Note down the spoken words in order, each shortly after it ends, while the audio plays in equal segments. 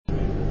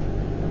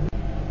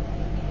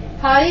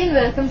Hi and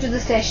welcome to the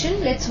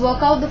session. Let's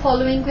work out the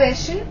following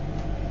question.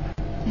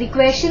 The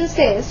question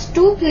says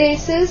two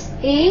places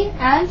A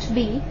and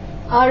B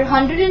are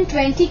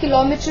 120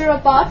 km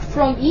apart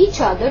from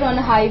each other on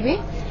a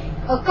highway.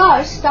 A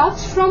car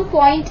starts from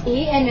point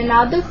A and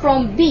another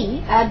from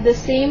B at the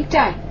same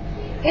time.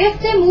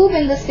 If they move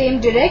in the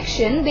same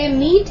direction, they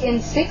meet in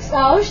 6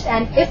 hours,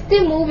 and if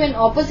they move in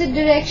opposite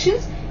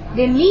directions,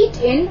 they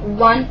meet in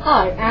 1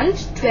 hour and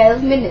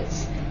 12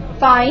 minutes.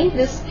 Find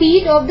the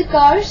speed of the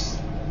cars.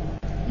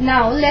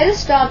 Now let us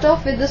start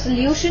off with the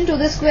solution to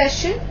this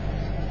question.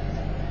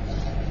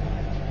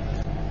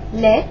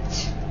 Let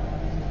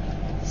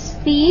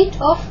speed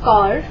of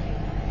car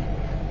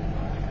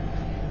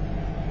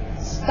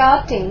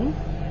starting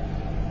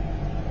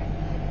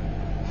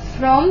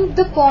from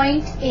the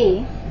point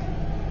A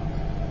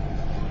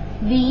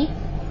be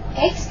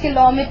x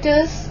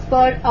kilometers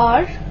per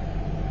hour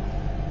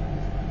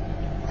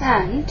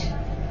and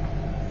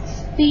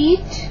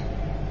speed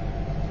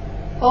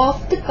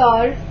of the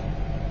car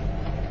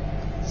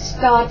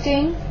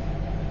starting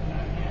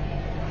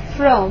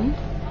from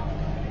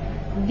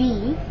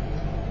B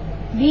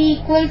be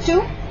equal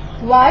to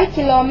y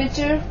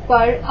kilometer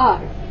per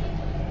hour.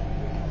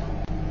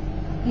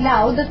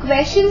 Now the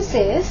question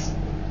says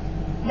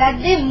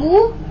that they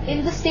move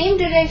in the same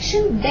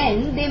direction,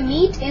 then they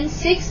meet in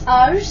 6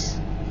 hours.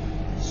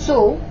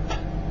 So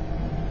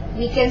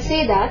we can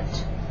say that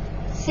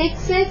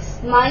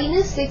 6x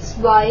minus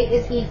 6y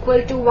is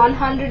equal to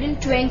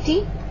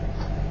 120,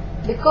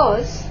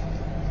 because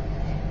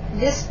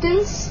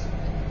distance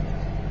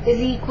is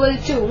equal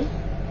to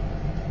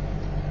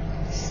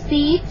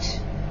speed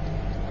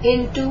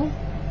into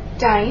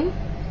time.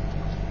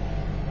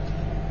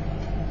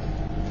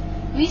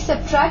 We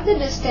subtract the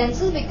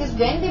distances because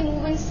when they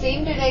move in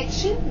same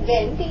direction,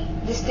 then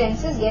the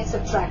distances get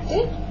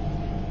subtracted.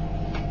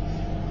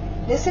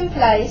 This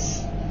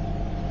implies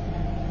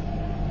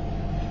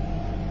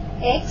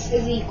x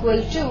is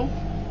equal to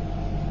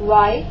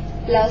y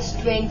plus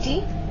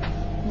 20.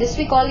 This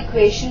we call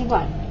equation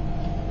 1.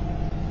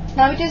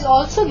 Now it is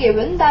also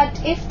given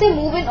that if they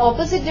move in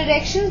opposite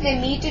directions, they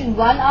meet in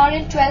 1 hour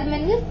and 12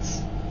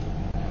 minutes.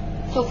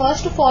 So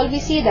first of all, we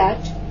see that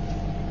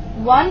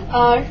 1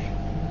 hour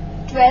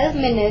 12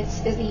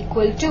 minutes is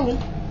equal to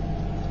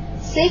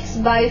 6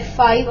 by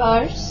 5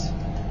 hours.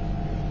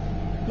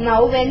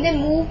 Now when they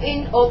move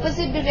in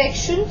opposite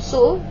direction,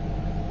 so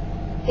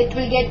it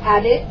will get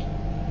added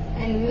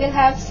and we will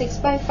have 6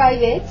 by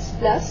 5x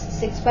plus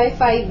 6 by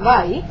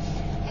 5y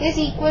is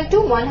equal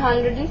to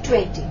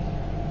 120.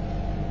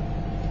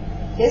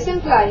 This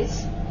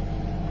implies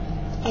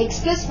x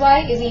plus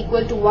y is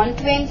equal to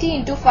 120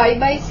 into 5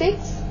 by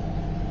 6.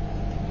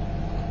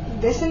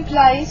 This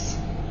implies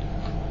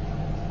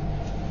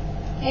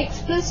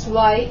x plus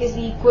y is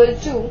equal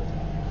to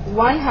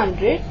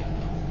 100.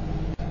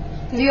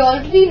 We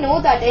already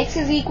know that x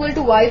is equal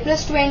to y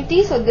plus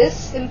 20, so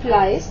this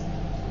implies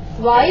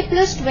y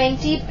plus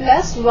 20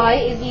 plus y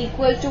is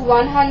equal to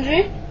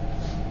 100.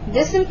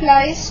 This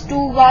implies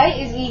 2y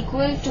is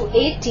equal to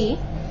 80,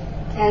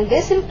 and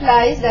this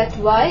implies that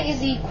y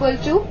is equal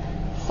to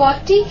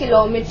 40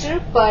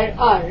 km per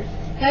hour.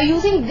 Now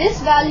using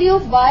this value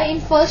of y in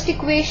first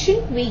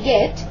equation, we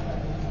get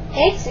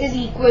x is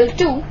equal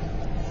to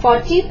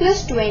 40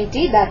 plus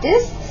 20, that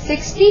is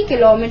 60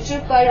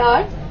 km per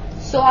hour.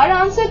 So our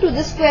answer to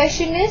this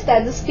question is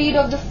that the speed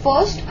of the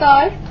first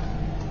car,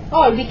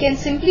 or we can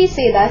simply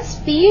say that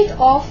speed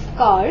of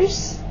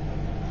cars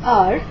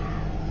are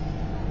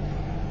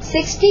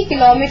 60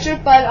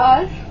 km per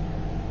hour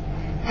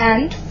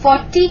and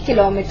 40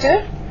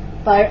 km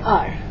per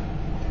hour.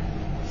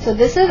 So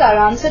this is our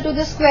answer to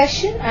this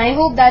question. I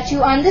hope that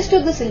you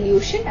understood the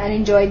solution and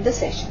enjoyed the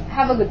session.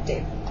 Have a good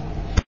day.